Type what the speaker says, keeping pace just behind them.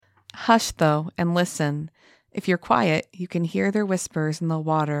Hush, though, and listen. If you're quiet, you can hear their whispers in the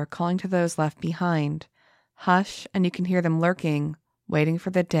water calling to those left behind. Hush, and you can hear them lurking, waiting for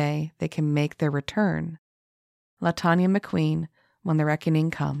the day they can make their return. LaTanya McQueen, When the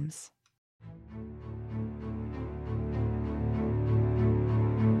Reckoning Comes.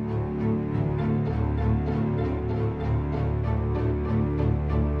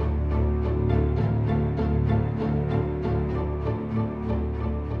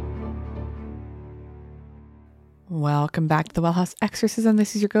 Welcome back to the Well House Exorcism.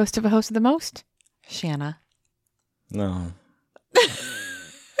 This is your ghost of a host of the most, Shanna. No.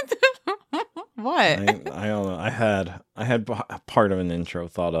 What? I don't know. I had part of an intro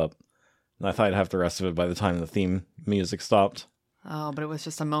thought up, and I thought I'd have the rest of it by the time the theme music stopped. Oh, but it was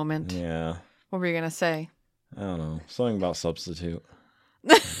just a moment. Yeah. What were you going to say? I don't know. Something about substitute.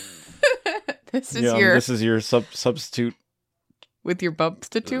 This is your substitute. With your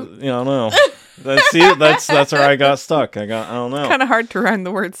bubstitute? I don't know. That's where I got stuck. I don't know. Kind of hard to rhyme the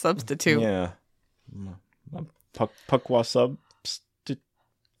word substitute. Yeah. Pukwa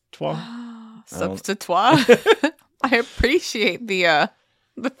Substitutoire. I appreciate the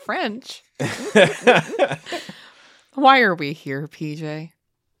French. Why are we here, PJ?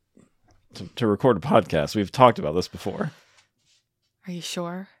 To record a podcast. We've talked about this before. Are you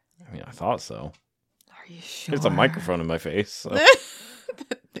sure? I mean, I thought so. Are you sure? There's a microphone in my face.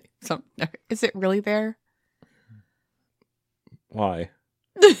 So. Is it really there? Why?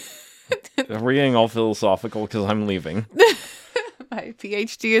 Are we getting all philosophical because I'm leaving? My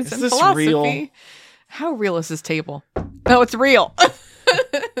PhD is in this philosophy. Real? How real is this table? No, it's real.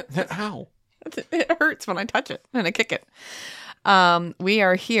 How? It hurts when I touch it and I kick it. We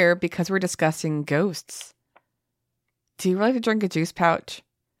are here because we're discussing ghosts. Do you really have to drink a juice pouch?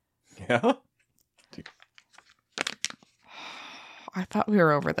 Yeah. I thought we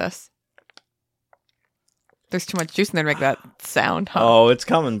were over this. There's too much juice in there to make that sound, huh? Oh, it's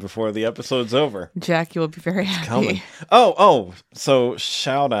coming before the episode's over. Jack, you will be very happy. Coming. Oh, so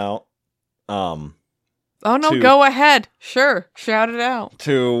shout out. Oh, no, go ahead. Sure, shout it out.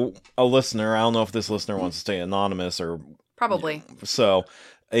 To a listener. I don't know if this listener wants to stay anonymous or... Probably. So,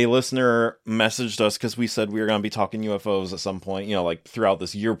 a listener messaged us because we said we were going to be talking UFOs at some point, like throughout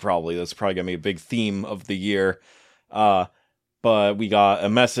this year probably. That's probably going to be a big theme of the year. But we got a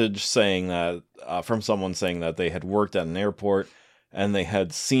message saying that from someone saying that they had worked at an airport and they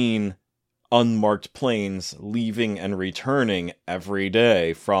had seen unmarked planes leaving and returning every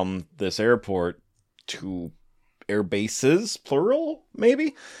day from this airport to air bases, plural,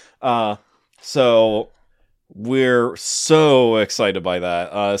 maybe. So we're so excited by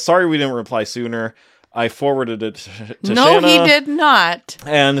that. Sorry we didn't reply sooner. I forwarded it to No, Shanna, he did not.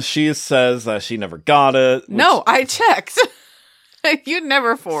 And she says that she never got it. No, I checked. You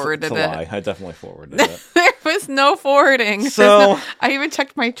never forwarded it's a lie. I definitely forwarded it. There was no forwarding. So I even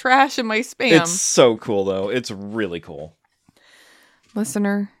checked my trash and my spam. It's so cool, though. It's really cool.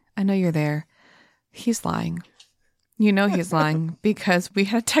 Listener, I know you're there. He's lying. You know he's lying because we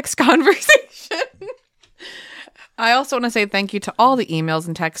had a text conversation. I also want to say thank you to all the emails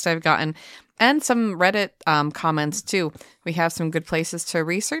and texts I've gotten and some Reddit comments, too. We have some good places to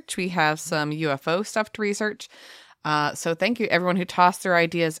research. We have some UFO stuff to research. So thank you everyone who tossed their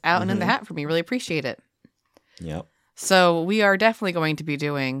ideas out and in the hat for me. Really appreciate it. Yep. So we are definitely going to be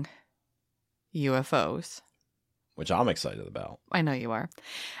doing UFOs. Which I'm excited about. I know you are.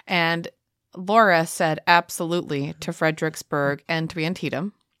 And Laura said absolutely to Fredericksburg and to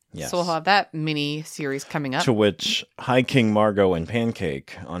Antietam. Yes. So we'll have that mini series coming up. To which Hi King Margot and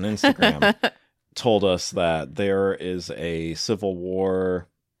Pancake on Instagram told us that there is a Civil War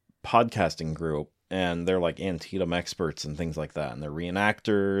podcasting group. And they're like Antietam experts and things like that. And they're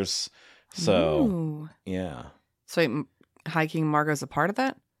reenactors. So, Ooh. Yeah. So High King Margot's a part of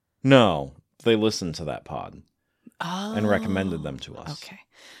that? No. They listened to that pod. Oh. And recommended them to us. Okay.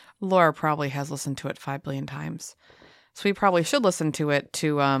 Laura probably has listened to it 5 billion times. So we probably should listen to it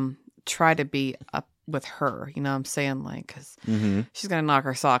to try to be up with her. You know what I'm saying? Like, because she's going to knock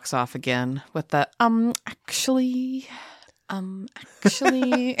her socks off again with the, actually.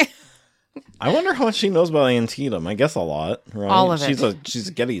 I wonder how much she knows about Antietam. I guess a lot, right? All of it. She's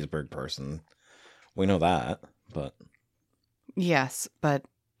a Gettysburg person. We know that, but... Yes, but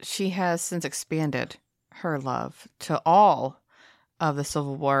she has since expanded her love to all of the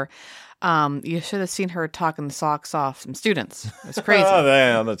Civil War. You should have seen her talking the socks off some students. It's crazy. Oh,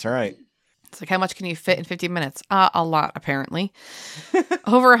 yeah, that's right. It's like, how much can you fit in 50 minutes? A lot, apparently.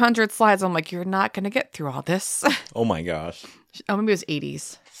 Over 100 slides. I'm like, you're not going to get through all this. Oh, my gosh. Oh, maybe it was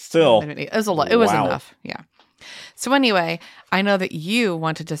 80s. Still. It was a lot. It was enough. Yeah. So anyway, I know that you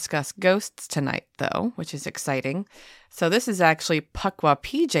want to discuss ghosts tonight, though, which is exciting. So this is actually Puckwa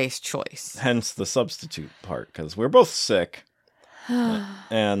PJ's choice. Hence the substitute part, because we're both sick.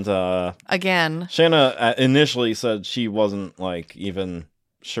 And again, Shanna initially said she wasn't like even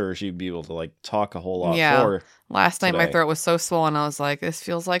sure she'd be able to like talk a whole lot. For last night today. my throat was so swollen. I was like, "This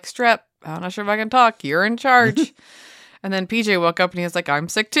feels like strep. I'm not sure if I can talk. You're in charge." And then PJ woke up and he was like, "I'm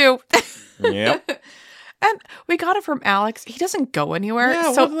sick too." Yep. And we got it from Alex. He doesn't go anywhere.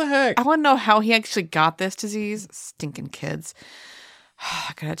 Yeah, so what the heck? I want to know how he actually got this disease. Stinking kids.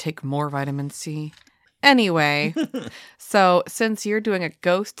 I gotta take more vitamin C. Anyway, so since you're doing a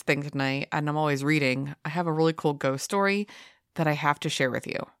ghost thing tonight, and I'm always reading, I have a really cool ghost story that I have to share with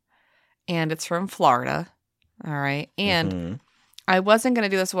you. And it's from Florida. All right. And I wasn't going to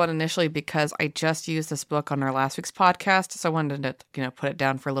do this one initially because I just used this book on our last week's podcast. So I wanted to, put it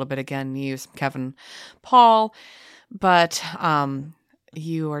down for a little bit again, use Kevin Paul. But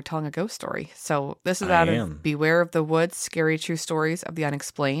you are telling a ghost story. So this is out of Beware of the Woods, Scary True Stories of the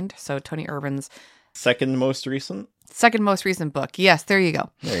Unexplained. So Tony Urban's second most recent book. Yes, there you go.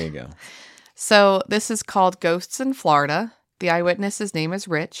 There you go. So this is called Ghosts in Florida. The eyewitness's name is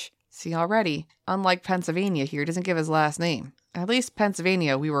Rich. See, already, unlike Pennsylvania here, doesn't give his last name. At least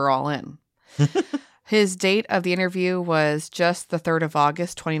Pennsylvania, we were all in. His date of the interview was just the 3rd of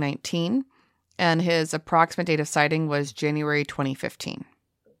August, 2019. And his approximate date of sighting was January 2015.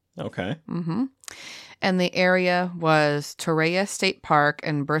 Okay. Mm-hmm. And the area was Torreya State Park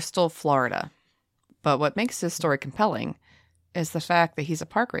in Bristol, Florida. But what makes this story compelling is the fact that he's a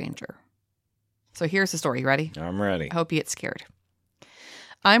park ranger. So here's the story. You ready? I'm ready. I hope you get scared.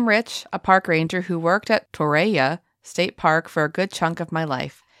 I'm Rich, a park ranger who worked at Torreya State Park for a good chunk of my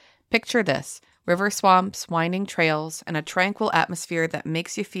life. Picture this: river swamps, winding trails, and a tranquil atmosphere that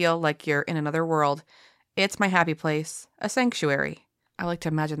makes you feel like you're in another world. It's my happy place, a sanctuary. I like to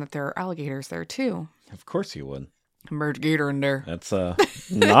imagine that there are alligators there too. Of course you would. There's a gator in there. That's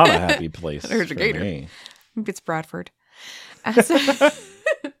not a happy place. There's a gator. Me. Maybe it's Bradford.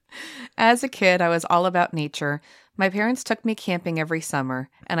 As a kid, I was all about nature. My parents took me camping every summer,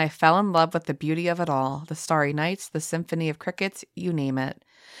 and I fell in love with the beauty of it all. The starry nights, the symphony of crickets, you name it.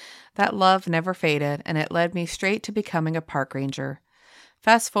 That love never faded, and it led me straight to becoming a park ranger.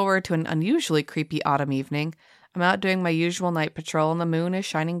 Fast forward to an unusually creepy autumn evening. I'm out doing my usual night patrol, and the moon is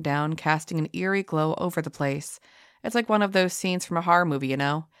shining down, casting an eerie glow over the place. It's like one of those scenes from a horror movie, you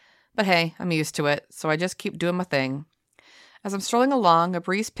know? But hey, I'm used to it, so I just keep doing my thing. As I'm strolling along, a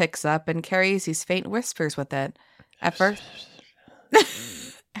breeze picks up and carries these faint whispers with it. At first,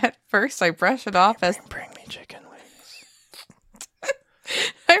 I brush it off as... Bring me chicken wings.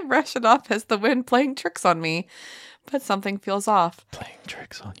 I brush it off as the wind playing tricks on me, but something feels off. Playing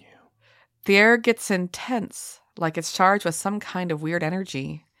tricks on you. The air gets intense, like it's charged with some kind of weird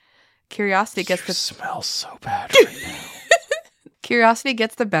energy. Curiosity gets the... smells so bad right now. Curiosity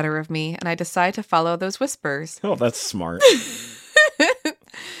gets the better of me, and I decide to follow those whispers. Oh, that's smart.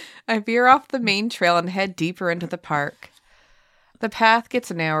 I veer off the main trail and head deeper into the park. The path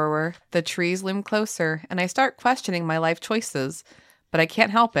gets narrower, the trees loom closer, and I start questioning my life choices. But I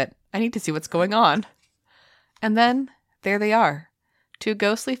can't help it. I need to see what's going on. And then, there they are. 2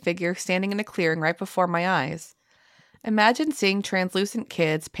 ghostly figures standing in a clearing right before my eyes. Imagine seeing translucent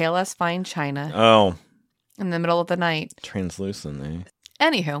kids, pale as fine china. Oh. In the middle of the night. Translucent, eh?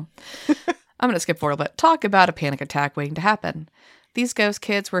 Anywho, I'm going to skip forward a little bit. Talk about a panic attack waiting to happen. These ghost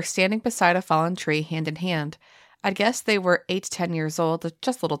kids were standing beside a fallen tree, hand in hand. I'd guess they were 8 to 10 years old,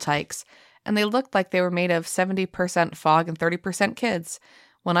 just little tykes, and they looked like they were made of 70% fog and 30% kids.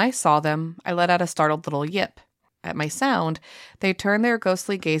 When I saw them, I let out a startled little yip. At my sound, they turned their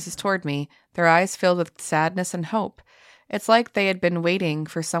ghostly gazes toward me, their eyes filled with sadness and hope. It's like they had been waiting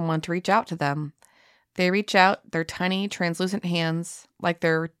for someone to reach out to them. They reach out their tiny, translucent hands, like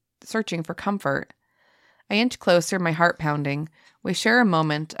they're searching for comfort. I inch closer, my heart pounding. We share a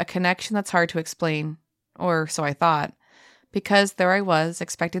moment, a connection that's hard to explain. Or so I thought. Because there I was,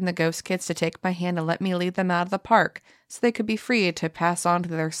 expecting the ghost kids to take my hand and let me lead them out of the park, so they could be free to pass on to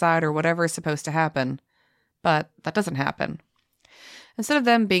their side or whatever is supposed to happen. But that doesn't happen. Instead of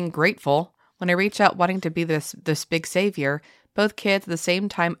them being grateful, when I reach out wanting to be this big savior, both kids at the same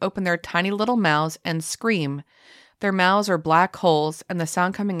time open their tiny little mouths and scream. Their mouths are black holes, and the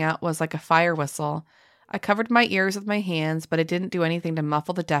sound coming out was like a fire whistle. I covered my ears with my hands, but it didn't do anything to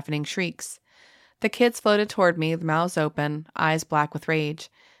muffle the deafening shrieks. The kids floated toward me, their mouths open, eyes black with rage.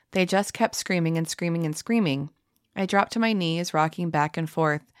 They just kept screaming and screaming and screaming. I dropped to my knees, rocking back and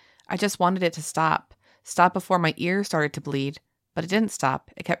forth. I just wanted it to stop. Stop before my ears started to bleed. But it didn't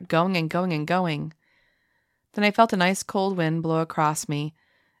stop. It kept going and going and going. Then I felt a nice cold wind blow across me.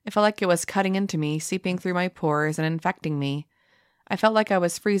 It felt like it was cutting into me, seeping through my pores and infecting me. I felt like I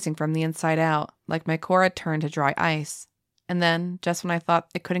was freezing from the inside out, like my core had turned to dry ice. And then, just when I thought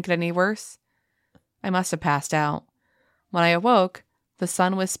it couldn't get any worse, I must have passed out. When I awoke, the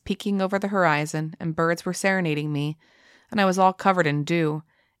sun was peeking over the horizon, and birds were serenading me, and I was all covered in dew.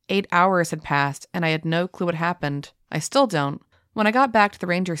 8 hours had passed, and I had no clue what happened. I still don't. When I got back to the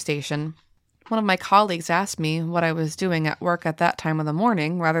ranger station, one of my colleagues asked me what I was doing at work at that time of the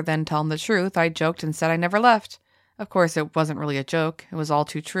morning. Rather than tell him the truth, I joked and said I never left. Of course, it wasn't really a joke. It was all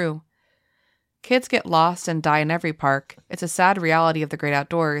too true. Kids get lost and die in every park. It's a sad reality of the great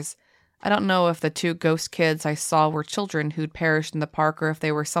outdoors. I don't know if the 2 ghost kids I saw were children who'd perished in the park or if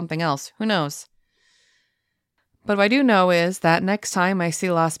they were something else. Who knows? But what I do know is that next time I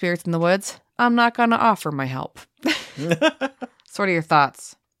see lost spirits in the woods, I'm not going to offer my help. So what are your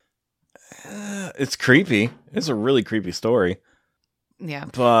thoughts? It's creepy. It's a really creepy story. Yeah.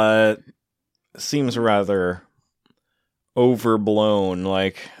 But it seems rather overblown.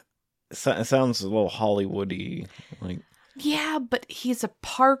 Like, it sounds a little Hollywoody. Like, yeah, but he's a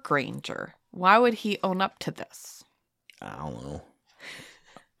park ranger. Why would he own up to this? I don't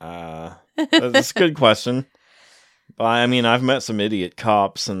know. That's a good question. But I mean, I've met some idiot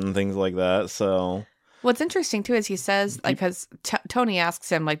cops and things like that, so... What's interesting, too, is he says, like, because Tony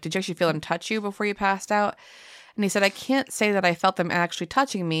asks him, like, did you actually feel them touch you before you passed out? And he said, I can't say that I felt them actually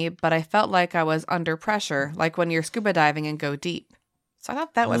touching me, but I felt like I was under pressure, like when you're scuba diving and go deep. So I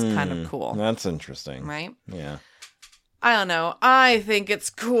thought that was kind of cool. That's interesting. Right? Yeah. I don't know. I think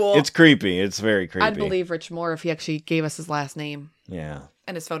it's cool. It's creepy. It's very creepy. I'd believe Rich more if he actually gave us his last name. Yeah.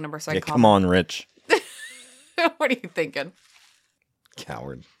 And his phone number, so I could call come on, Rich. What are you thinking?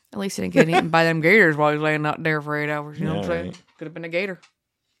 Coward. At least he didn't get eaten by them gators while he was laying out there for 8 hours. You know what I'm saying? Right. Could have been a gator.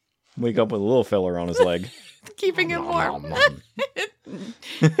 Wake up with a little filler on his leg. Keeping him warm.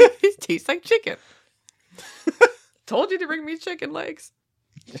 It tastes like chicken. Told you to bring me chicken legs.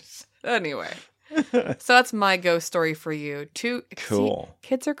 Yes. Anyway. So that's my ghost story for you. Cool. See,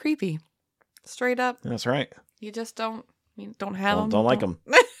 kids are creepy. Straight up. That's right. You just don't have them. Don't like them.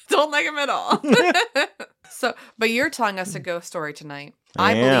 Don't like them at all. So, but you're telling us a ghost story tonight.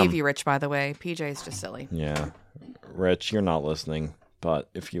 I believe am. you, Rich, by the way. PJ's just silly. Yeah. Rich, you're not listening. But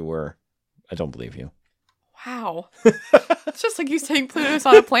if you were, I don't believe you. Wow. It's just like you saying Pluto's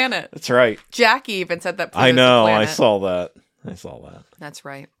on a planet. That's right. Jackie even said that Pluto's I know. a planet. I saw that. That's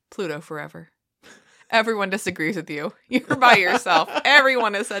right. Pluto forever. Everyone disagrees with you. You're by yourself.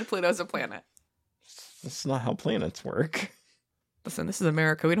 Everyone has said Pluto's a planet. That's not how planets work. Listen, this is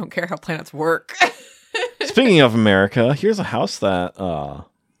America. We don't care how planets work. Speaking of America, here's a house that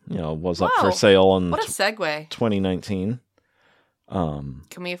was up for sale in what a segue. 2019. Can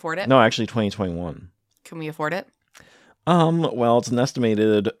we afford it? No, actually 2021. Can we afford it? Well, it's an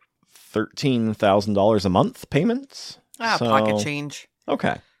estimated $13,000 a month payments. Pocket change.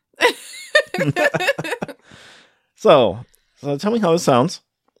 Okay. So tell me how this sounds.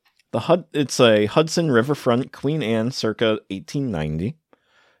 It's a Hudson riverfront Queen Anne circa 1890.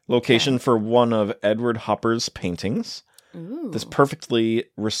 Location for one of Edward Hopper's paintings. Ooh. This perfectly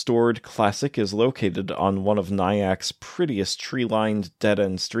restored classic is located on one of Nyack's prettiest tree-lined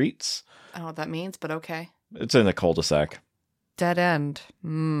dead-end streets. I don't know what that means, but okay. It's in a cul-de-sac. Dead end.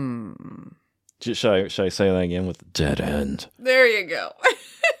 Should I say that again with dead end? There you go.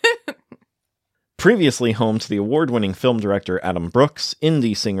 Previously home to the award-winning film director Adam Brooks,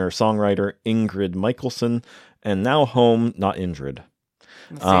 indie singer-songwriter Ingrid Michaelson, and now home, not Indrid.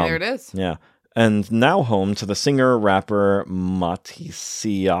 See, there it is. Yeah. And now home to the singer-rapper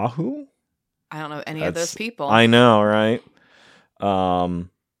Matisiahu? I don't know any of those people. I know, right? So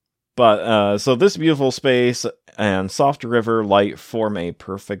this beautiful space and soft river light form a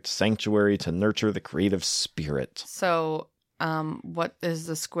perfect sanctuary to nurture the creative spirit. So, what is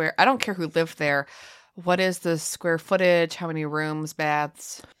the square? I don't care who lived there. What is the square footage? How many rooms,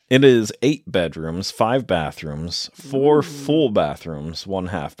 baths? It is 8 bedrooms, 5 bathrooms, 4 full bathrooms, 1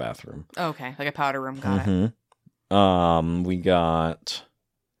 half bathroom. Okay, like a powder room. Got it. We got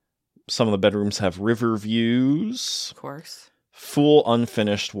some of the bedrooms have river views. Of course. Full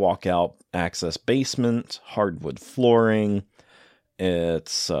unfinished walkout access basement, hardwood flooring.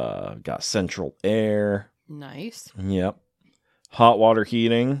 It's got central air. Nice. Yep. Hot water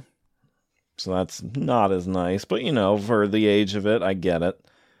heating. So that's not as nice, but for the age of it, I get it.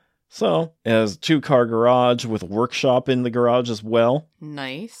 So, it has a 2-car garage with a workshop in the garage as well.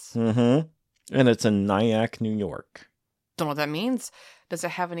 Nice. And it's in Nyack, New York. Don't know what that means. Does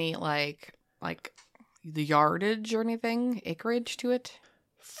it have any, like the yardage or anything? Acreage to it?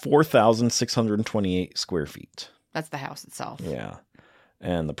 4,628 square feet. That's the house itself. Yeah.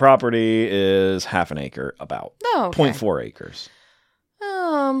 And the property is half an acre, about. Oh, okay. 0.4 acres.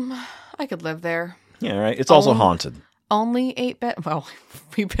 I could live there. Yeah, right. It's also haunted. Only 8 bed. Well,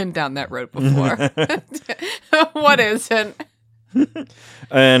 we've been down that road before. What isn't?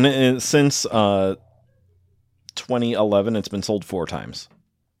 And since 2011, it's been sold 4 times.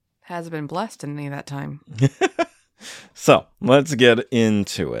 Has been blessed in any of that time. So let's get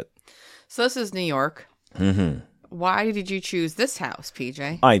into it. So this is New York. Mm-hmm. Why did you choose this house,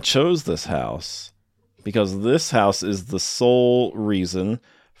 PJ? I chose this house because this house is the sole reason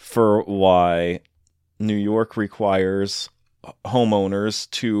for why New York requires homeowners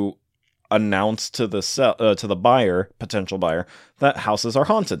to announce to the buyer, potential buyer, that houses are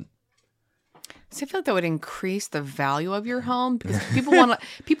haunted. So I feel like that would increase the value of your home because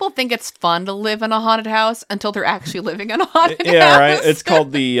people think it's fun to live in a haunted house until they're actually living in a haunted house. Yeah, right. It's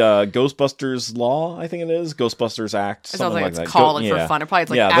called the Ghostbusters Law, I think it is. Ghostbusters Act. Something like it's that. called for fun. It probably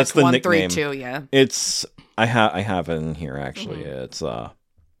it's like Act that's the 132. Yeah. It's I have it in here actually. Mm-hmm. It's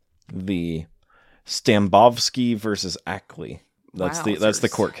the Stambovsky versus Ackley. That's the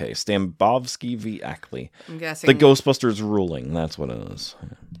court case. Stambovsky v. Ackley. I'm guessing the Ghostbusters ruling. That's what it is.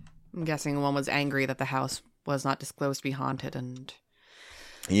 I'm guessing one was angry that the house was not disclosed to be haunted, and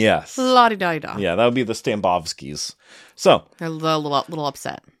yes, la-di-da-da. Yeah, that would be the Stambovskys. So they're a little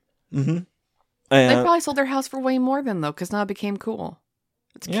upset. Mm-hmm. They probably sold their house for way more than though, because now it became cool.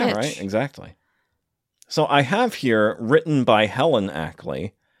 It's kitsch. Yeah, right, exactly. So I have here, written by Helen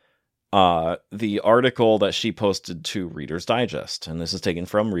Ackley, the article that she posted to Reader's Digest, and this is taken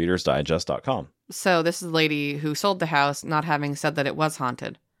from readersdigest.com. So this is the lady who sold the house, not having said that it was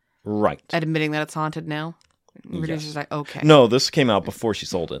haunted. Right. Admitting that it's haunted now? Reader's yes. like, okay. No, this came out before she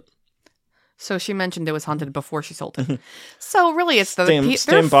sold it. So she mentioned it was haunted before she sold it. So really it's their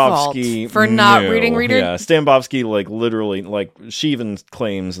fault Stambovsky for not reading Reader. Yeah, Stambovsky literally she even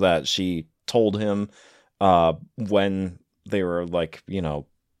claims that she told him when they were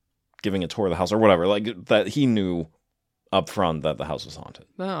giving a tour of the house or whatever, that he knew up front that the house was haunted.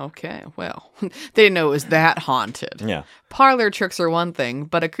 Oh, okay. Well, they didn't know it was that haunted. Yeah. Parlor tricks are one thing,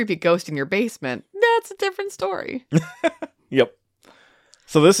 but a creepy ghost in your basement, that's a different story. Yep.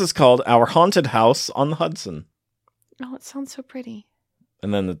 So this is called Our Haunted House on the Hudson. Oh, it sounds so pretty.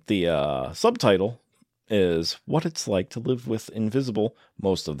 And then the subtitle is What It's Like to Live with Invisible,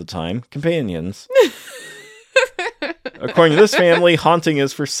 most of the time, companions. According to this family, haunting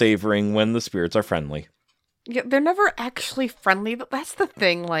is for savoring when the spirits are friendly. Yeah, they're never actually friendly. That's the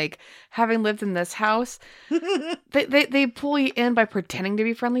thing. Having lived in this house, they pull you in by pretending to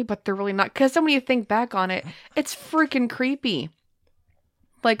be friendly, but they're really not. Because then when you think back on it, it's freaking creepy.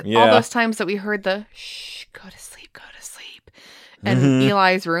 All those times that we heard the shh, go to sleep, in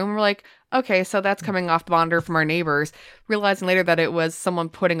Eli's room, we're like, okay, so that's coming off the monitor from our neighbors. Realizing later that it was someone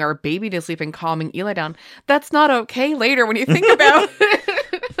putting our baby to sleep and calming Eli down. That's not okay later when you think about it.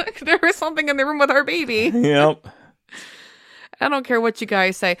 There was something in the room with our baby. Yep. I don't care what you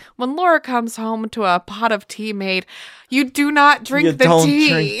guys say. When Laura comes home to a pot of tea made, you do not drink the tea. Don't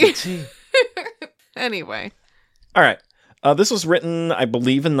drink the tea. Anyway. All right. This was written, I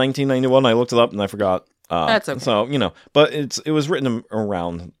believe, in 1991. I looked it up and I forgot. That's okay. So, but it was written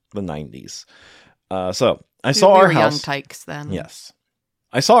around the 90s. So I saw our house. Young tykes then. Yes.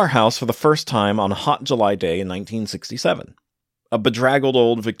 I saw our house for the first time on a hot July day in 1967. A bedraggled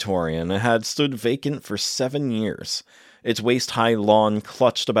old Victorian, it had stood vacant for 7 years. Its waist-high lawn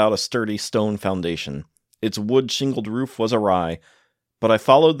clutched about a sturdy stone foundation. Its wood-shingled roof was awry. But I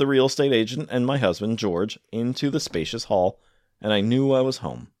followed the real estate agent and my husband, George, into the spacious hall, and I knew I was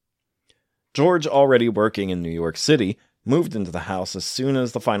home. George, already working in New York City, moved into the house as soon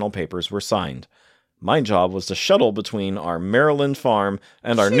as the final papers were signed. My job was to shuttle between our Maryland farm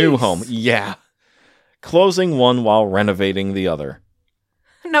and our new home. Yeah. Closing one while renovating the other.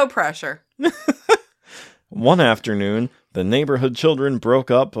 No pressure. One afternoon, the neighborhood children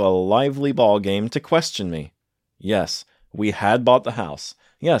broke up a lively ball game to question me. Yes, we had bought the house.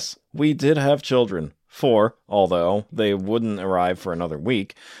 Yes, we did have children. 4, although they wouldn't arrive for another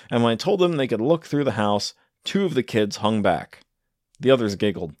week. And when I told them they could look through the house, 2 of the kids hung back. The others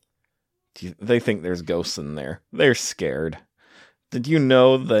giggled. They think there's ghosts in there. They're scared. Did you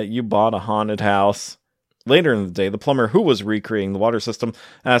know that you bought a haunted house? Later in the day, the plumber who was recreating the water system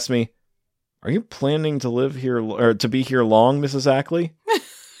asked me, "Are you planning to live here or to be here long, Mrs. Ackley?"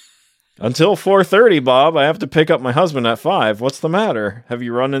 "Until 4:30, Bob. I have to pick up my husband at 5. What's the matter? Have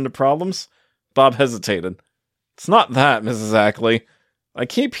you run into problems?" Bob hesitated. "It's not that, Mrs. Ackley. I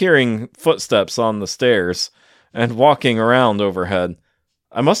keep hearing footsteps on the stairs and walking around overhead.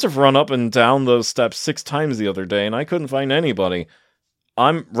 I must have run up and down those steps 6 times the other day, and I couldn't find anybody.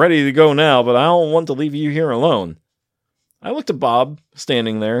 I'm ready to go now, but I don't want to leave you here alone. I looked at Bob,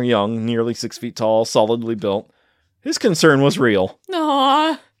 standing there, young, nearly 6 feet tall, solidly built. His concern was real.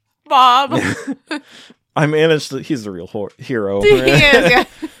 Aw, Bob. I managed to... He's the real hero. He is, yeah.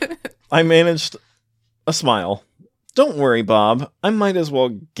 I managed a smile. Don't worry, Bob. I might as well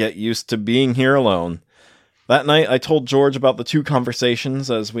get used to being here alone. That night, I told George about the 2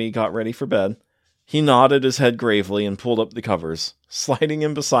 conversations as we got ready for bed. He nodded his head gravely and pulled up the covers. Sliding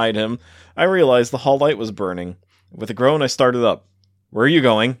in beside him, I realized the hall light was burning. With a groan, I started up. Where are you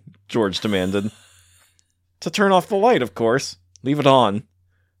going? George demanded. To turn off the light, of course. Leave it on.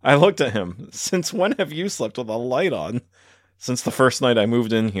 I looked at him. Since when have you slept with a light on? Since the first night I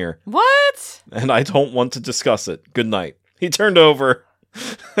moved in here. What? And I don't want to discuss it. Good night. He turned over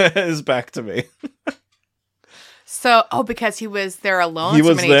his back to me. So, because he was there alone He so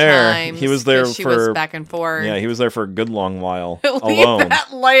was many there. times. He was there she for... was back and forth. Yeah, he was there for a good long while. Leave alone.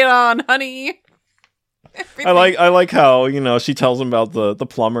 that light on, honey. I like how, she tells him about the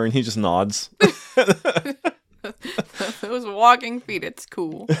plumber and he just nods. Those walking feet, it's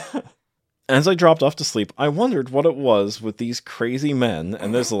cool. As I dropped off to sleep, I wondered what it was with these crazy men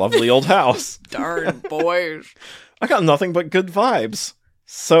and this lovely old house. Darn boys. I got nothing but good vibes.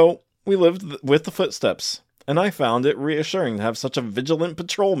 So, we lived with the footsteps, and I found it reassuring to have such a vigilant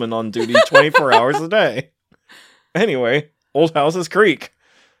patrolman on duty 24 hours a day. Anyway, old houses creak.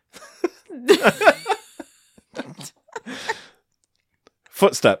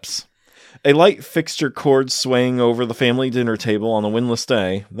 Footsteps. A light fixture cord swaying over the family dinner table on a windless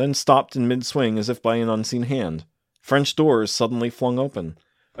day, then stopped in mid-swing as if by an unseen hand. French doors suddenly flung open.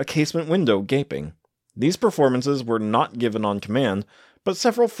 A casement window gaping. These performances were not given on command, but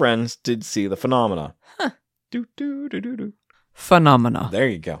several friends did see the phenomena. Huh. Do. Phenomena. There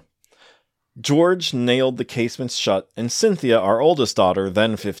you go. George nailed the casements shut, and Cynthia, our oldest daughter,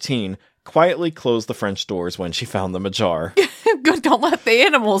 then 15, quietly closed the French doors when she found them ajar. Good, don't let the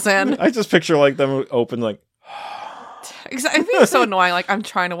animals in. I just picture them open like... I think it's so annoying. Like, I'm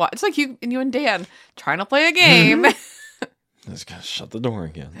trying to watch. It's like you and Dan trying to play a game. Just gotta shut the door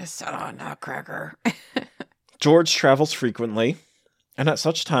again. Shut on, nutcracker. George travels frequently, and at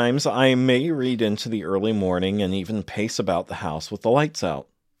such times I may read into the early morning and even pace about the house with the lights out.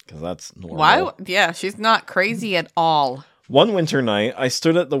 Because that's normal. Why? Yeah, she's not crazy at all. One winter night, I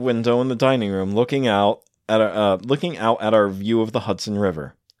stood at the window in the dining room looking out at our view of the Hudson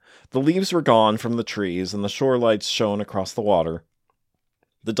River. The leaves were gone from the trees, and the shore lights shone across the water.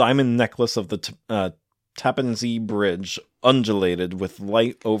 The diamond necklace of the Tappan Zee Bridge undulated with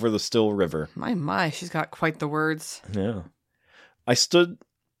light over the still river. My, she's got quite the words. Yeah. I stood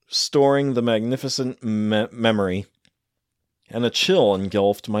storing the magnificent memory, and a chill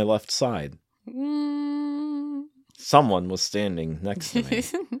engulfed my left side. Someone was standing next to me.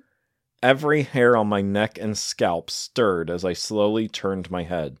 Every hair on my neck and scalp stirred as I slowly turned my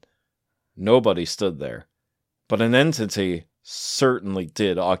head. Nobody stood there, but an entity certainly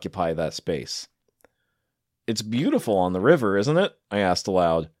did occupy that space. It's beautiful on the river, isn't it? I asked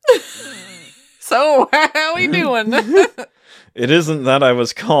aloud. So, how we doing? It isn't that I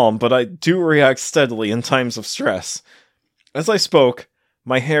was calm, but I do react steadily in times of stress. As I spoke,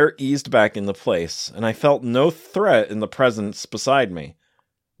 my hair eased back into place, and I felt no threat in the presence beside me.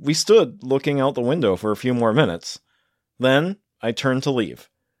 We stood looking out the window for a few more minutes. Then I turned to leave.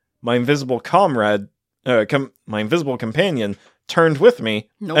 My invisible companion turned with me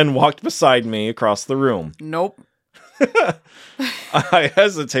and walked beside me across the room. Nope. I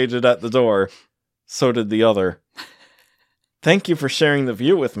hesitated at the door. So did the other. Thank you for sharing the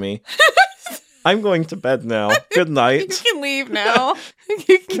view with me. I'm going to bed now. Good night. You can leave now.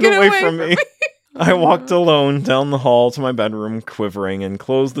 You can get away from me. I walked alone down the hall to my bedroom, quivering, and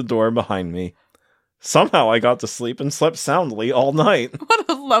closed the door behind me. Somehow I got to sleep and slept soundly all night. What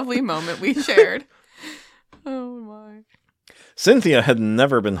a lovely moment we shared. Oh my. Cynthia had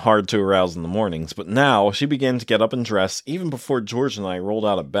never been hard to arouse in the mornings, but now she began to get up and dress even before George and I rolled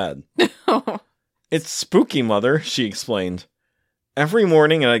out of bed. It's spooky, Mother, she explained. Every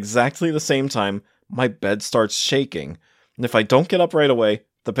morning at exactly the same time, my bed starts shaking, and if I don't get up right away,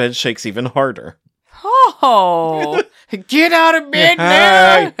 the bed shakes even harder. Oh, get out of bed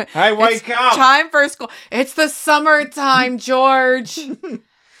now. Hey, wake up. Time for school. It's the summertime, George.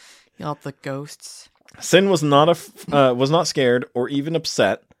 Yell at the ghosts. Sin was not scared or even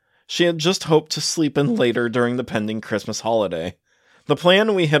upset. She had just hoped to sleep in later during the pending Christmas holiday. The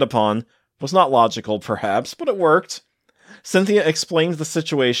plan we hit upon was not logical, perhaps, but it worked. Cynthia explained the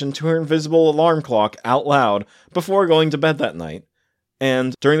situation to her invisible alarm clock out loud before going to bed that night.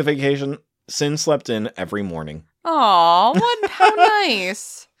 And during the vacation, Sin slept in every morning. Aw, how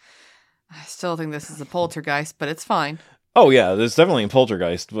nice. I still think this is a poltergeist, but it's fine. Oh, yeah, there's definitely a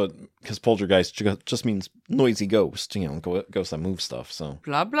poltergeist, but because poltergeist just means noisy ghost, ghosts that move stuff, so.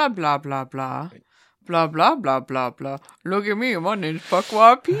 Blah, blah, blah, blah, blah. Blah, blah, blah, blah, blah. Look at me, my name's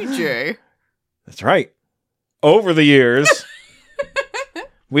Buckwild PJ. That's right. Over the years,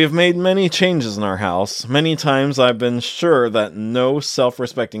 we have made many changes in our house. Many times I've been sure that no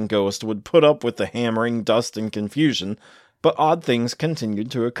self-respecting ghost would put up with the hammering, dust, and confusion, but odd things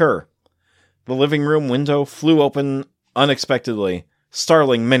continued to occur. The living room window flew open unexpectedly,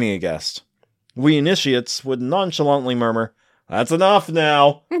 startling many a guest. We initiates would nonchalantly murmur, "That's enough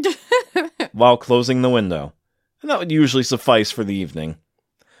now," while closing the window, and that would usually suffice for the evening.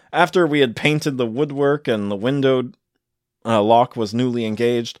 After we had painted the woodwork and the window lock was newly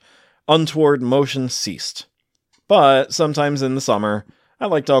engaged, untoward motion ceased. But sometimes in the summer, I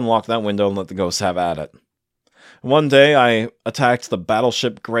like to unlock that window and let the ghosts have at it. One day, I attacked the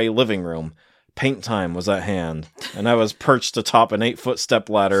battleship gray living room. Paint time was at hand, and I was perched atop an 8-foot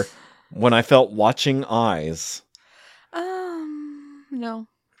stepladder when I felt watching eyes. No.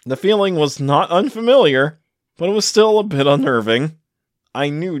 The feeling was not unfamiliar, but it was still a bit unnerving. I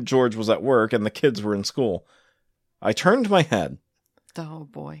knew George was at work and the kids were in school. I turned my head. Oh,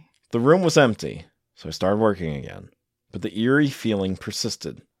 boy. The room was empty, so I started working again. But the eerie feeling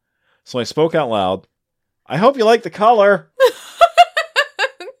persisted. So I spoke out loud. "I hope you like the color.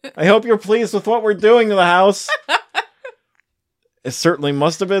 I hope you're pleased with what we're doing to the house. It certainly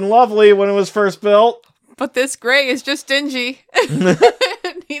must have been lovely when it was first built. But this gray is just dingy.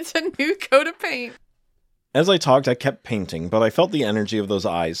 It needs a new coat of paint." As I talked, I kept painting, but I felt the energy of those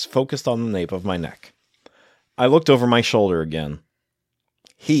eyes focused on the nape of my neck. I looked over my shoulder again.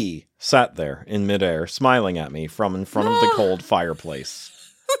 He sat there in midair, smiling at me from in front of the cold fireplace.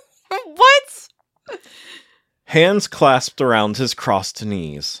 What? Hands clasped around his crossed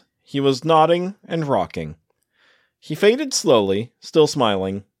knees. He was nodding and rocking. He faded slowly, still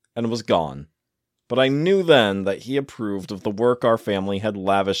smiling, and was gone. But I knew then that he approved of the work our family had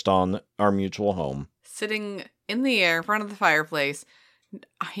lavished on our mutual home. Sitting in the air in front of the fireplace,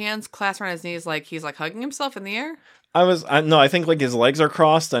 hands clasped around his knees like he's like hugging himself in the air? I think like his legs are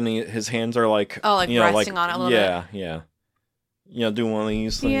crossed and his hands are like... Oh, like resting on it a little bit? Yeah. Doing one of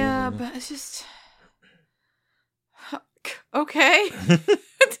these things. Yeah, but it's just... Okay.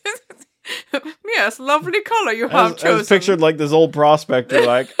 Yes, lovely color you have chosen. I was pictured like this old prospector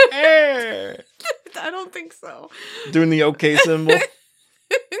like, eh. I don't think so. Doing the okay symbol.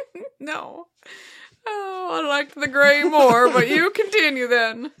 No. Oh, I liked the gray more, but you continue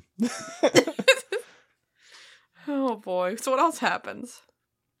then. Oh boy. So what else happens?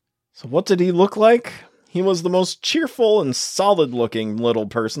 So what did he look like? He was the most cheerful and solid-looking little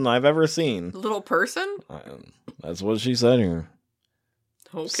person I've ever seen. Little person? That's what she said here.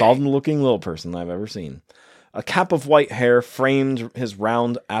 Okay. Solid-looking little person I've ever seen. A cap of white hair framed his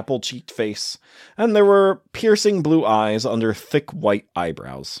round, apple-cheeked face, and there were piercing blue eyes under thick white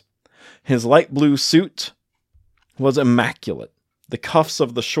eyebrows. His light blue suit was immaculate. The cuffs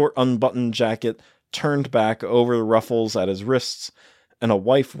of the short unbuttoned jacket turned back over the ruffles at his wrists, and a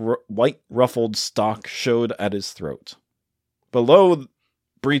white ruffled stock showed at his throat. Below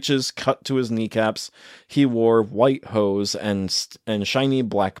breeches cut to his kneecaps, he wore white hose and shiny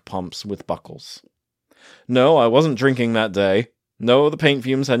black pumps with buckles. No, I wasn't drinking that day. No, the paint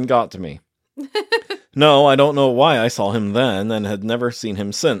fumes hadn't got to me. No, I don't know why I saw him then and had never seen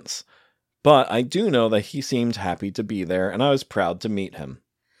him since. But I do know that he seemed happy to be there, and I was proud to meet him.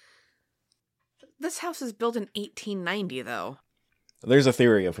 This house is built in 1890, though. There's a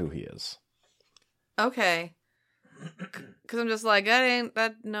theory of who he is. Okay. Because I'm just like,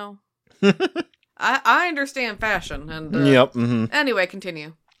 no. I understand fashion. And Yep. Mm-hmm. Anyway,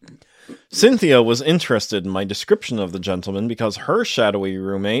 continue. Cynthia was interested in my description of the gentleman because her shadowy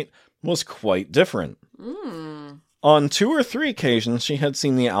roommate was quite different. On 2 or 3 occasions, she had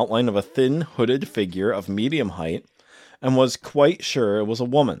seen the outline of a thin, hooded figure of medium height and was quite sure it was a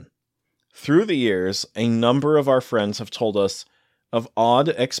woman. Through the years, a number of our friends have told us of odd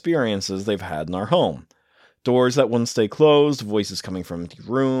experiences they've had in our home. Doors that wouldn't stay closed, voices coming from empty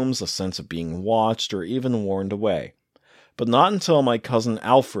rooms, a sense of being watched or even warned away. But not until my cousin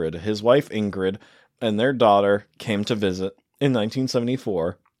Alfred, his wife Ingrid, and their daughter came to visit in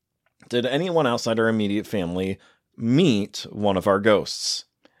 1974 did anyone outside our immediate family meet one of our ghosts.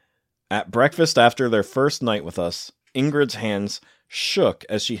 At breakfast after their first night with us, Ingrid's hands shook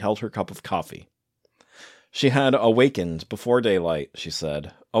as she held her cup of coffee. She had awakened before daylight, she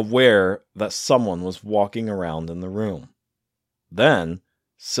said, aware that someone was walking around in the room. Then,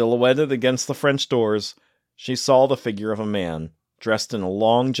 silhouetted against the French doors, she saw the figure of a man dressed in a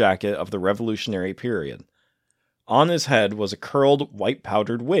long jacket of the Revolutionary period. On his head was a curled,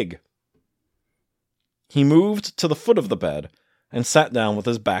 white-powdered wig. He moved to the foot of the bed and sat down with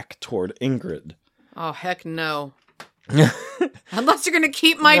his back toward Ingrid. Oh, heck no. Unless you're going to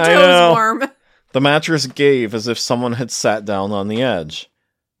keep my toes warm. The mattress gave as if someone had sat down on the edge.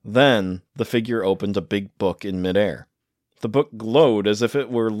 Then, the figure opened a big book in midair. The book glowed as if it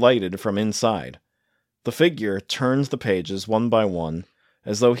were lighted from inside. The figure turned the pages one by one,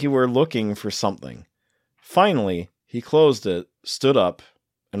 as though he were looking for something. Finally, he closed it, stood up,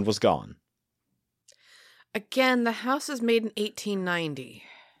 and was gone. Again, the house was made in 1890.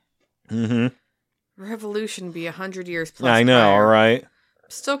 Mm-hmm. Revolution be 100 years plus. I know, prior. right?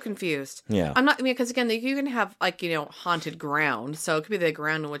 Still confused. Yeah. I'm not, because again, you can have, haunted ground, so it could be the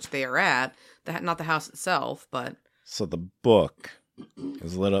ground in which they are at, not the house itself, but... So the book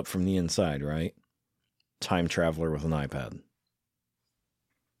is lit up from the inside, right? Time traveler with an iPad.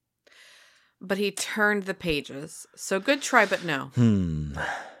 But he turned the pages. So good try, but no. And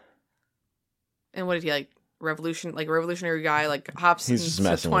what did he, revolutionary guy, hops he's just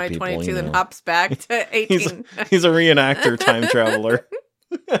into messing with 2022, people, then hops back to 18... He's a reenactor time traveler.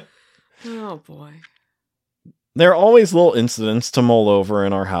 Oh, boy. There are always little incidents to mull over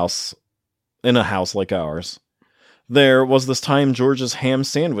in a house like ours. There was this time George's ham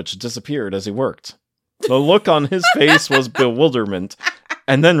sandwich disappeared as he worked. The look on his face was bewilderment,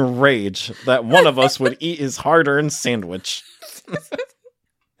 and then rage that one of us would eat his hard-earned sandwich.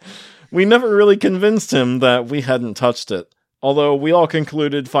 We never really convinced him that we hadn't touched it, although we all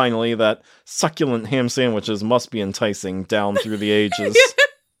concluded finally that succulent ham sandwiches must be enticing down through the ages.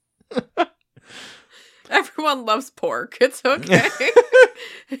 Everyone loves pork. It's okay.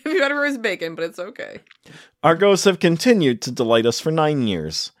 If you had roast bacon, but it's okay. Our ghosts have continued to delight us for 9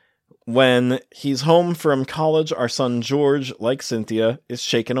 years. When he's home from college, our son George, like Cynthia, is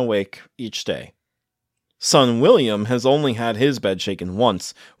shaken awake each day. Son William has only had his bed shaken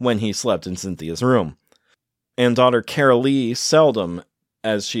once when he slept in Cynthia's room. And daughter Carolee seldom,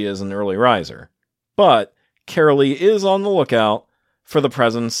 as she is an early riser. But Carolee is on the lookout for the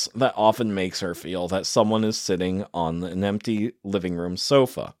presence that often makes her feel that someone is sitting on an empty living room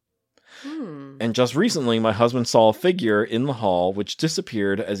sofa. And just recently, my husband saw a figure in the hall which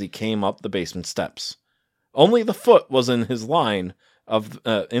disappeared as he came up the basement steps. Only the foot was in his line of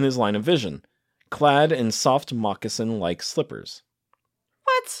vision, clad in soft moccasin-like slippers.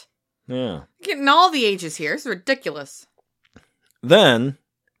 What? Yeah. Getting all the ages here. It's ridiculous. Then,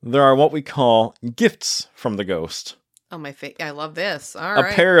 there are what we call gifts from the ghost. Oh, my face. I love this. All a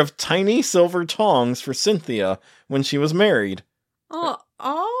right. pair of tiny silver tongs for Cynthia when she was married. Oh,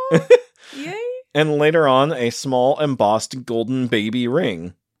 yay. And later on, a small embossed golden baby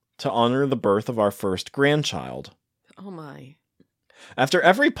ring to honor the birth of our first grandchild. Oh, my. After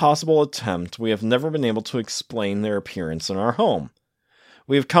every possible attempt, we have never been able to explain their appearance in our home.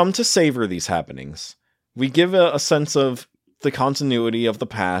 We have come to savor these happenings. We give a sense of the continuity of the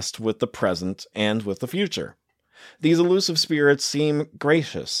past with the present and with the future. These elusive spirits seem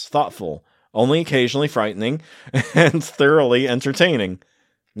gracious, thoughtful, only occasionally frightening, and thoroughly entertaining.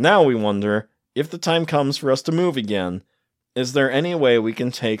 Now we wonder, if the time comes for us to move again, is there any way we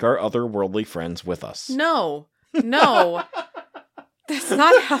can take our otherworldly friends with us? No. That's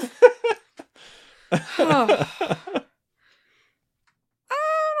not how... I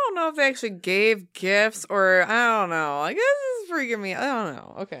don't know if they actually gave gifts or... I don't know. I guess this is freaking me. I don't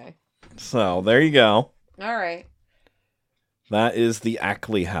know. Okay. So, there you go. All right. That is the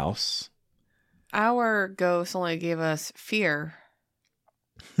Ackley house. Our ghost only gave us fear.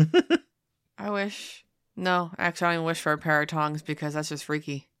 I wish... No, actually, I don't even wish for a pair of tongs because that's just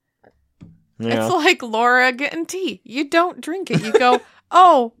freaky. Yeah. It's like Laura getting tea. You don't drink it. You go,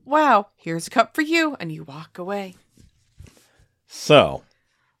 oh, wow, here's a cup for you. And you walk away. So.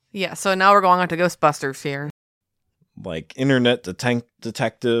 Yeah, so now we're going on to Ghostbusters here. Like internet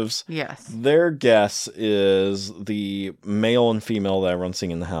detectives. Yes. Their guess is the male and female that everyone's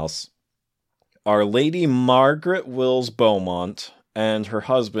seeing in the house are Lady Margaret Wills Beaumont and her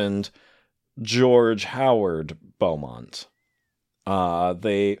husband, George Howard Beaumont.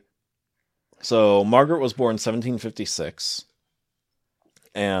 So Margaret was born in 1756,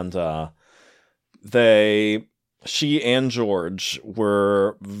 and she and George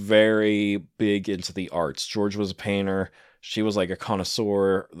were very big into the arts. George was a painter. She was like a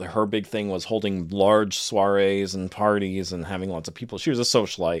connoisseur. Her big thing was holding large soirees and parties and having lots of people. She was a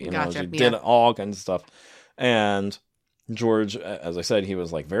socialite, Gotcha, she did all kinds of stuff. And George, as I said, he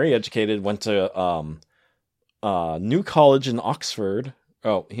was like very educated, went to New College in Oxford.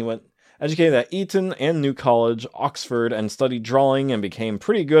 Oh, he went educated at Eton and New College, Oxford, and studied drawing and became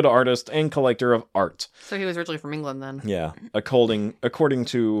pretty good artist and collector of art. So he was originally from England then. Yeah, according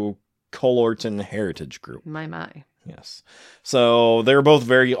to Colorton Heritage Group. My. Yes. So they were both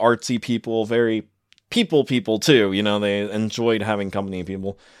very artsy people, very people too. You know, they enjoyed having company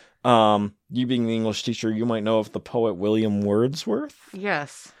people. You being the English teacher, you might know of the poet William Wordsworth.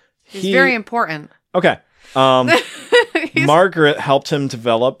 Yes. He's very important. Okay. Margaret helped him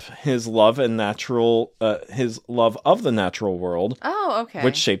develop his love of the natural world. Oh, okay.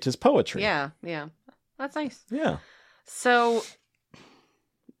 Which shaped his poetry. Yeah. That's nice. Yeah. So,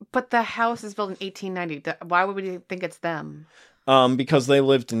 but the house is built in 1890. Why would we think it's them? Because they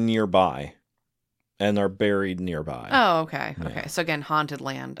lived nearby and are buried nearby. Oh, okay. Yeah. Okay. So again, haunted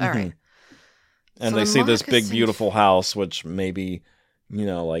land. All right. And so they see this big, beautiful house, which maybe,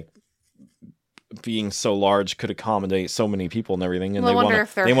 like, being so large could accommodate so many people and everything, and they want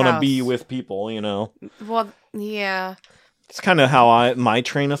to be with people, Well, yeah. It's kind of how my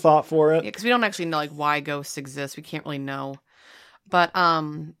train of thought for it. Yeah, because we don't actually know like why ghosts exist. We can't really know, but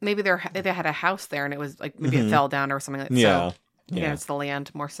maybe they had a house there and it was like maybe it fell down or something. Yeah, it's the land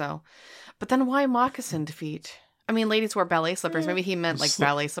more so. But then why moccasined feet? I mean, ladies wear ballet slippers. Maybe he meant like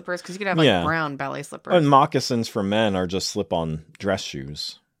ballet slippers because you could have like brown ballet slippers. And moccasins for men are just slip-on dress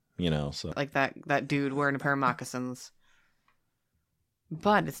shoes. So like that dude wearing a pair of moccasins.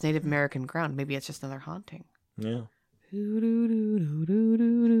 But it's Native American ground. Maybe it's just another haunting. Yeah.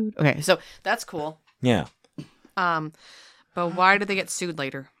 Okay, so that's cool. Yeah. But why did they get sued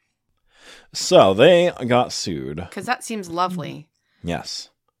later? So they got sued. Because that seems lovely. Yes.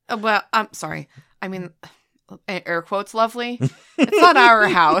 Well, I'm sorry. I mean, air quotes lovely. It's not our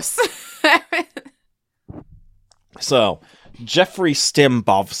house. So, Jeffrey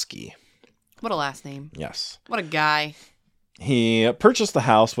Stambovsky. What a last name. Yes. What a guy. He purchased the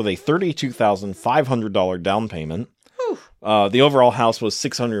house with a $32,500 down payment. The overall house was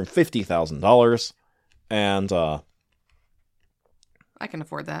 $650,000. And, I can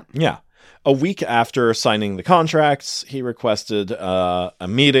afford that. Yeah. A week after signing the contracts, he requested a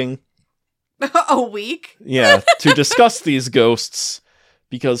meeting. A week? Yeah, to discuss these ghosts,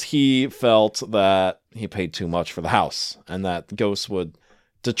 because he felt that he paid too much for the house, and that ghosts would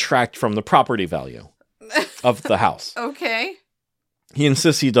detract from the property value of the house. Okay. He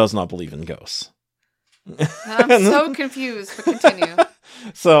insists he does not believe in ghosts. I'm so confused, but continue.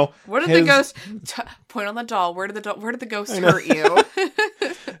 So, what did the ghost point on the doll? Where did the ghost hurt you?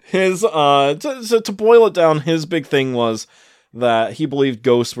 His to boil it down, his big thing was that he believed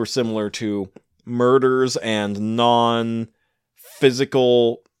ghosts were similar to murders and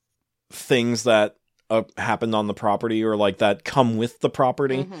non-physical things that happened on the property or like that come with the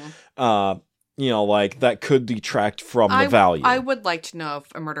property. Like that could detract from the value. I would like to know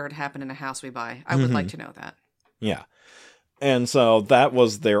if a murder had happened in a house we buy. I would like to know that. Yeah. And so that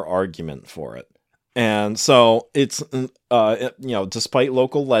was their argument for it. And so it's, despite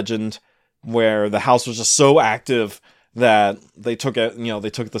local legend where the house was just so active that they took it, they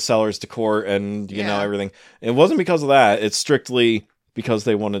took the sellers to court and, everything. It wasn't because of that. It's strictly because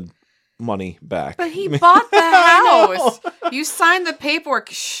they wanted money back. But he bought the house. You signed the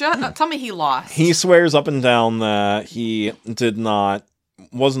paperwork. Shut up. Tell me he lost. He swears up and down that he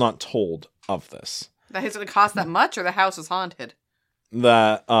was not told of this. That it's going to cost that much, or the house was haunted?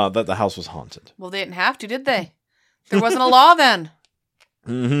 That the house was haunted. Well, they didn't have to, did they? There wasn't a law then.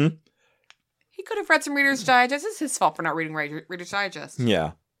 Mm-hmm. He could have read some Reader's Digest. It's his fault for not reading Reader's Digest.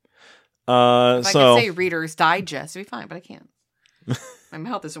 Yeah. If I could say Reader's Digest, it'd be fine, but I can't. My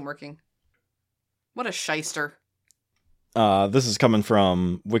mouth isn't working. What a shyster. This is coming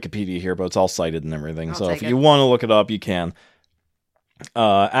from Wikipedia here, but it's all cited and everything. So if you you want to look it up, you can.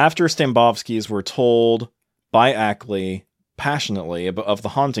 After Stambovskys were told by Ackley passionately of the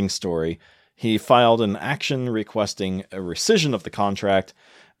haunting story, he filed an action requesting a rescission of the contract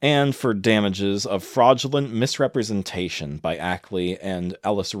and for damages of fraudulent misrepresentation by Ackley and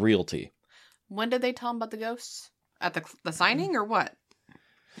Ellis Realty. When did they tell him about the ghosts? At the signing or what?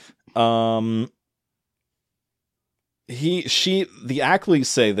 The Ackleys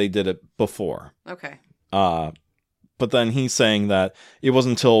say they did it before. Okay. But then he's saying that it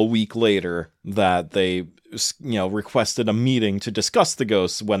wasn't until a week later that they, requested a meeting to discuss the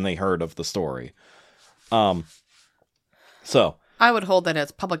ghosts when they heard of the story. So I would hold that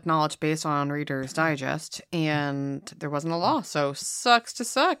it's public knowledge based on Reader's Digest, and there wasn't a law, so sucks to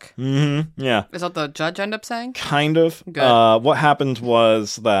suck. Mm-hmm. Yeah. Is that what the judge ended up saying? Kind of. Good. What happened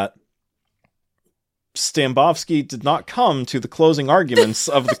was that Stambovsky did not come to the closing arguments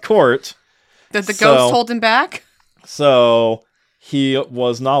of the court Did the ghost hold him back? So he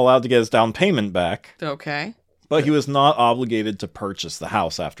was not allowed to get his down payment back. Okay. But he was not obligated to purchase the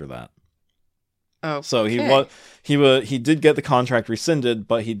house after that. Oh, so he did get the contract rescinded,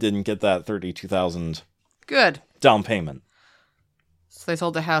 but he didn't get that $32,000 good down payment. So they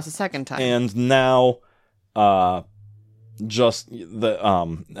sold the house a second time, and now, and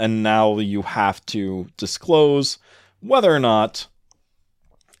now you have to disclose whether or not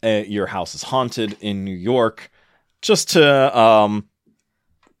your house is haunted in New York, just to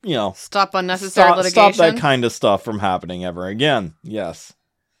stop unnecessary litigation. Stop that kind of stuff from happening ever again. Yes.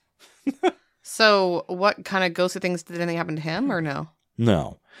 So, what kind of ghostly things did anything happen to him, or no?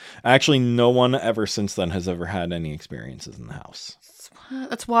 No. Actually, no one ever since then has ever had any experiences in the house.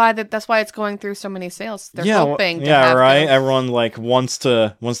 That's why it's going through so many sales. They're hoping to have right? Everyone wants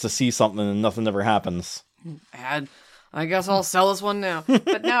to see something and nothing ever happens. Bad. I guess I'll sell this one now.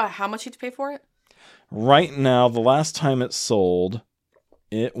 But now, how much did you pay for it? Right now, the last time it sold,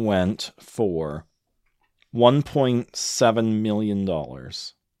 it went for $1.7 million.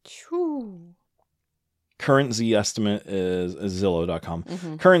 Whew. Current Z estimate is Zillow.com.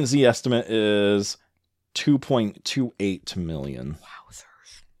 Mm-hmm. Current Z estimate is $2.28 million.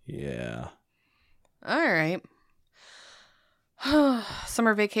 Wowzers. Yeah. All right.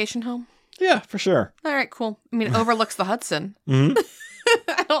 Summer vacation home? Yeah, for sure. All right, cool. I mean, it overlooks the Hudson. Mm-hmm.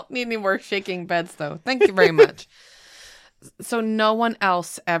 I don't need any more shaking beds, though. Thank you very much. So no one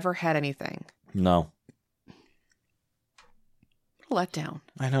else ever had anything? No. Letdown.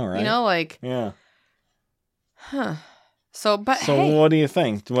 I know, right? Yeah. Huh. So hey. What do you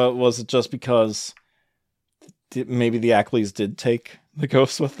think? Was it just because maybe the Ackleys did take the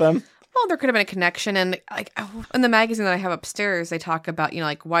ghosts with them? Well, there could have been a connection, and in the magazine that I have upstairs, they talk about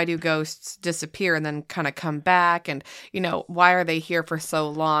why do ghosts disappear and then kind of come back, and why are they here for so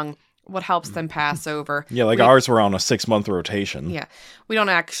long? What helps them pass over? Yeah, ours were on a 6-month rotation. Yeah, we don't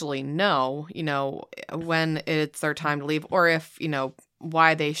actually know, when it's their time to leave, or if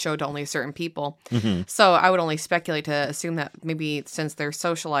why they showed to only certain people. Mm-hmm. So I would only speculate to assume that maybe since they're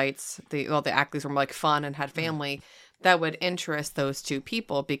socialites, the Ackleys were more fun and had family. That would interest those two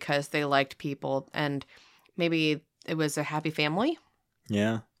people because they liked people, and maybe it was a happy family.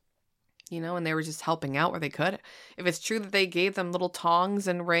 Yeah. And they were just helping out where they could. If it's true that they gave them little tongs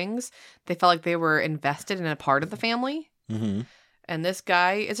and rings, they felt like they were invested in a part of the family. Mm-hmm. And this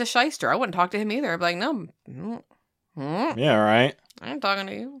guy is a shyster. I wouldn't talk to him either. I'd be like, no. Yeah, right. I ain't talking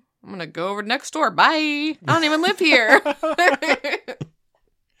to you. I'm going to go over next door. Bye. I don't even live here.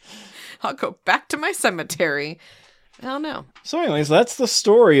 I'll go back to my cemetery. I don't know. So anyways, that's the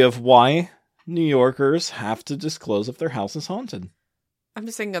story of why New Yorkers have to disclose if their house is haunted. I'm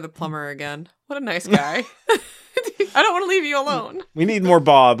just thinking of the plumber again. What a nice guy. I don't want to leave you alone. We need more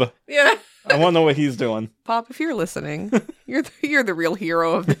Bob. Yeah. I want to know what he's doing. Bob, if you're listening, you're the real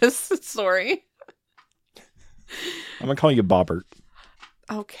hero of this story. I'm going to call you Bobbert.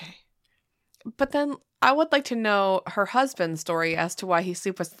 Okay. But then I would like to know her husband's story as to why he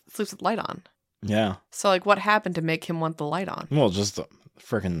sleeps with the light on. Yeah. So, what happened to make him want the light on? Well, just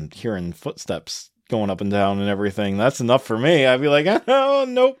freaking hearing footsteps going up and down and everything. That's enough for me. I'd be like, oh,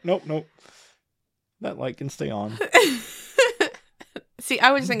 nope. That light can stay on. See,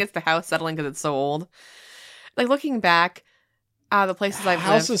 I would just think it's the house settling because it's so old. Looking back, the places I've lived.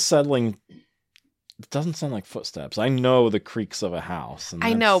 House is settling. It doesn't sound like footsteps. I know the creaks of a house. And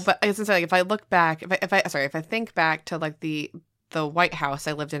I know, but I was gonna say, if I look back, if I think back to the White House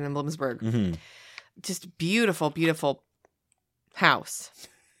I lived in Williamsburg, mm-hmm. Just beautiful, beautiful house.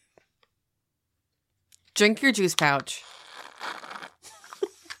 Drink your juice pouch.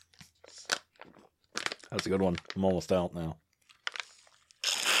 That's a good one. I'm almost out now.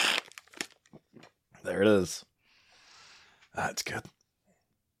 There it is. That's good.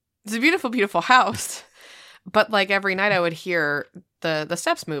 It's a beautiful, beautiful house. But every night I would hear the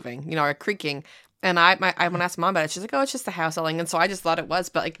steps moving, or creaking. And I when I asked Mom about it, she's like, oh, it's just the house settling. And so I just thought it was.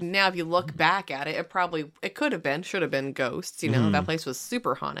 But now if you look back at it, it could have been, should have been ghosts. Mm-hmm. That place was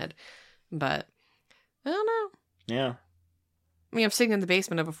super haunted. But I don't know. Yeah. I mean, I'm sitting in the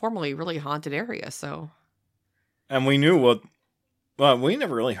basement of a formerly really haunted area, so. And we knew we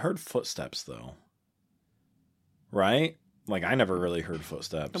never really heard footsteps, though. Right? I never really heard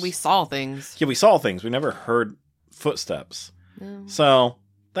footsteps. We saw things. Yeah, we saw things. We never heard footsteps. No. So,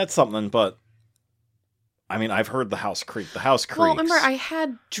 that's something, but I mean, I've heard the house creak. The house creaks. Well, remember, I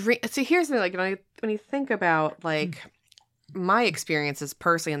had dreams. See, here's the thing, when you think about, my experiences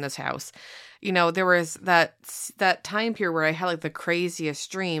personally in this house, there was that time period where I had, the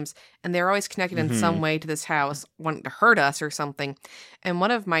craziest dreams, and they were always connected in some way to this house, wanting to hurt us or something. And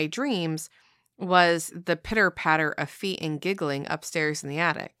one of my dreams was the pitter-patter of feet and giggling upstairs in the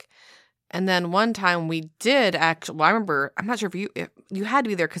attic. And then one time we did actually, well, I remember, I'm not sure if you had to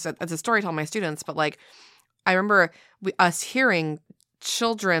be there because it's a story I tell my students, but like, I remember us hearing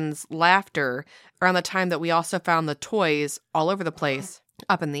children's laughter around the time that we also found the toys all over the place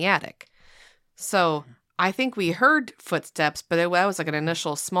up in the attic. So I think we heard footsteps, but that was like an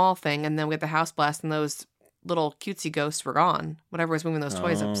initial small thing. And then we had the house blast and those little cutesy ghosts were gone. Whatever was moving those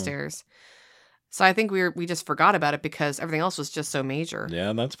toys upstairs. So I think we just forgot about it because everything else was just so major.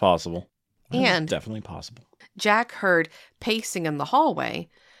 Yeah, that's possible. And definitely possible. Jack heard pacing in the hallway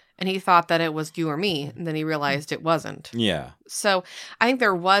and he thought that it was you or me. And then he realized it wasn't. Yeah. So I think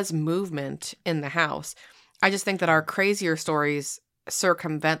there was movement in the house. I just think that our crazier stories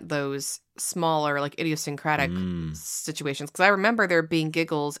circumvent those smaller, like idiosyncratic situations. Because I remember there being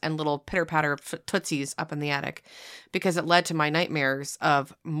giggles and little pitter-patter of tootsies up in the attic because it led to my nightmares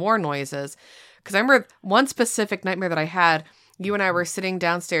of more noises. Because I remember one specific nightmare that I had. You and I were sitting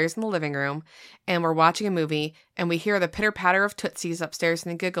downstairs in the living room and we're watching a movie and we hear the pitter-patter of tootsies upstairs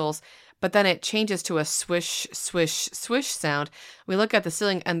and the giggles, but then it changes to a swish, swish, swish sound. We look at the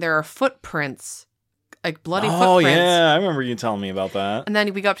ceiling and there are footprints, like bloody footprints. Oh, yeah. I remember you telling me about that. And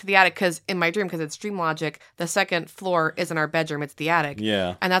then we go up to the attic because in my dream, because it's dream logic, the second floor isn't our bedroom, it's the attic.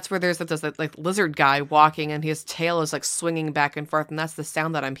 Yeah. And that's where there's this like lizard guy walking and his tail is like swinging back and forth and that's the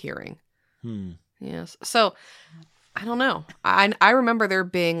sound that I'm hearing. Yes. So I don't know. I remember there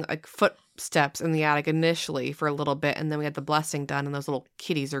being like footsteps in the attic initially for a little bit, and then we had the blessing done, and those little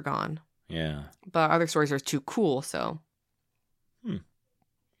kitties are gone. Yeah. But other stories are too cool, so.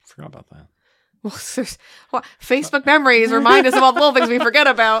 Forgot about that. Well, Facebook memories remind us of all the little things we forget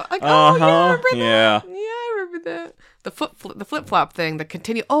about. Like, oh, yeah, I remember that. Yeah, I remember that. The flip-flop thing, the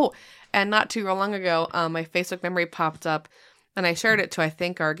continue. Oh, and not too long ago, my Facebook memory popped up. And I shared it to, I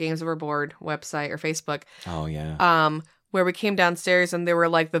think, our Games Overboard website or Facebook. Oh, yeah. Where we came downstairs and there were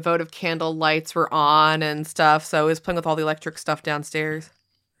like the votive candle lights were on and stuff. So I was playing with all the electric stuff downstairs.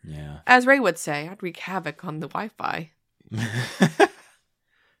 Yeah. As Ray would say, I'd wreak havoc on the Wi-Fi.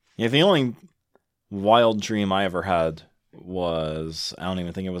 Yeah, the only wild dream I ever had was, I don't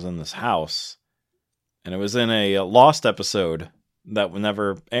even think it was in this house. And it was in a Lost episode that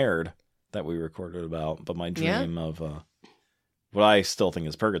never aired that we recorded about. But my dream of... what I still think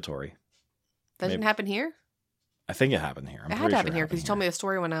is purgatory. That didn't happen here? I think it happened here. It had to happen here because you told me the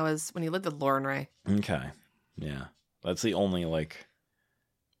story when you lived with Lauren Ray. Okay. Yeah. That's the only, like,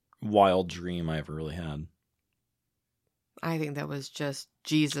 wild dream I ever really had. I think that was just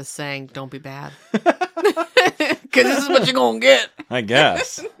Jesus saying, don't be bad. Because this is what you're going to get. I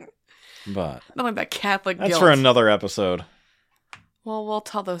guess. But. Not like that Catholic guilt. That's for another episode. Well, we'll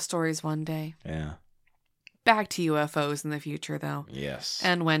tell those stories one day. Yeah. Back to UFOs in the future, though. Yes.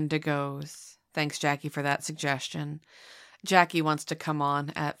 And Wendigos. Thanks, Jackie, for that suggestion. Jackie wants to come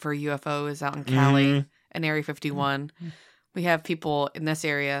on for UFOs out in Cali and Area 51. We have people in this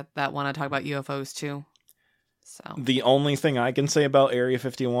area that want to talk about UFOs, too. So the only thing I can say about Area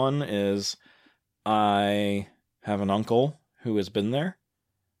 51 is I have an uncle who has been there,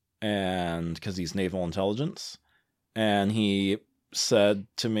 and because he's naval intelligence, and he said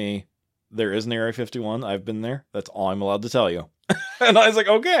to me, there is an Area 51. I've been there. That's all I'm allowed to tell you. And I was like,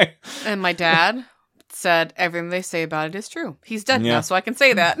 okay. And my dad said everything they say about it is true. He's dead now, so I can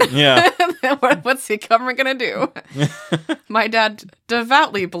say that. Yeah. What's the government going to do? My dad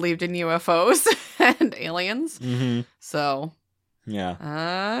devoutly believed in UFOs and aliens. Mm-hmm. So. Yeah.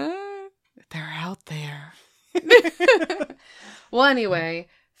 They're out there. Well, anyway,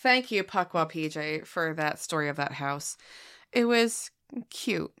 thank you, Puckwa PJ, for that story of that house. It was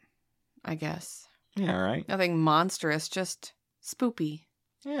cute. I guess. Yeah, right. Nothing monstrous, just spoopy.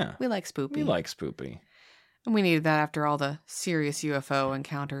 Yeah. We like spoopy. We like spoopy. And we needed that after all the serious UFO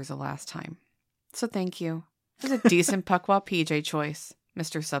encounters the last time. So thank you. It was a decent Puckwa PJ choice,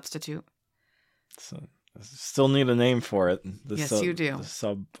 Mr. Substitute. So, still need a name for it. Yes, you do.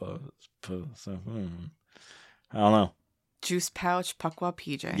 I don't know. Juice pouch Puckwa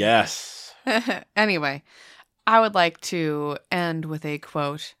PJ. Yes. Anyway, I would like to end with a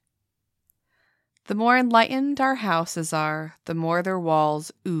quote. The more enlightened our houses are, the more their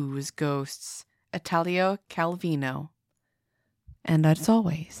walls ooze ghosts. Italio Calvino. And as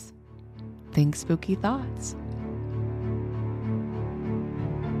always, think spooky thoughts.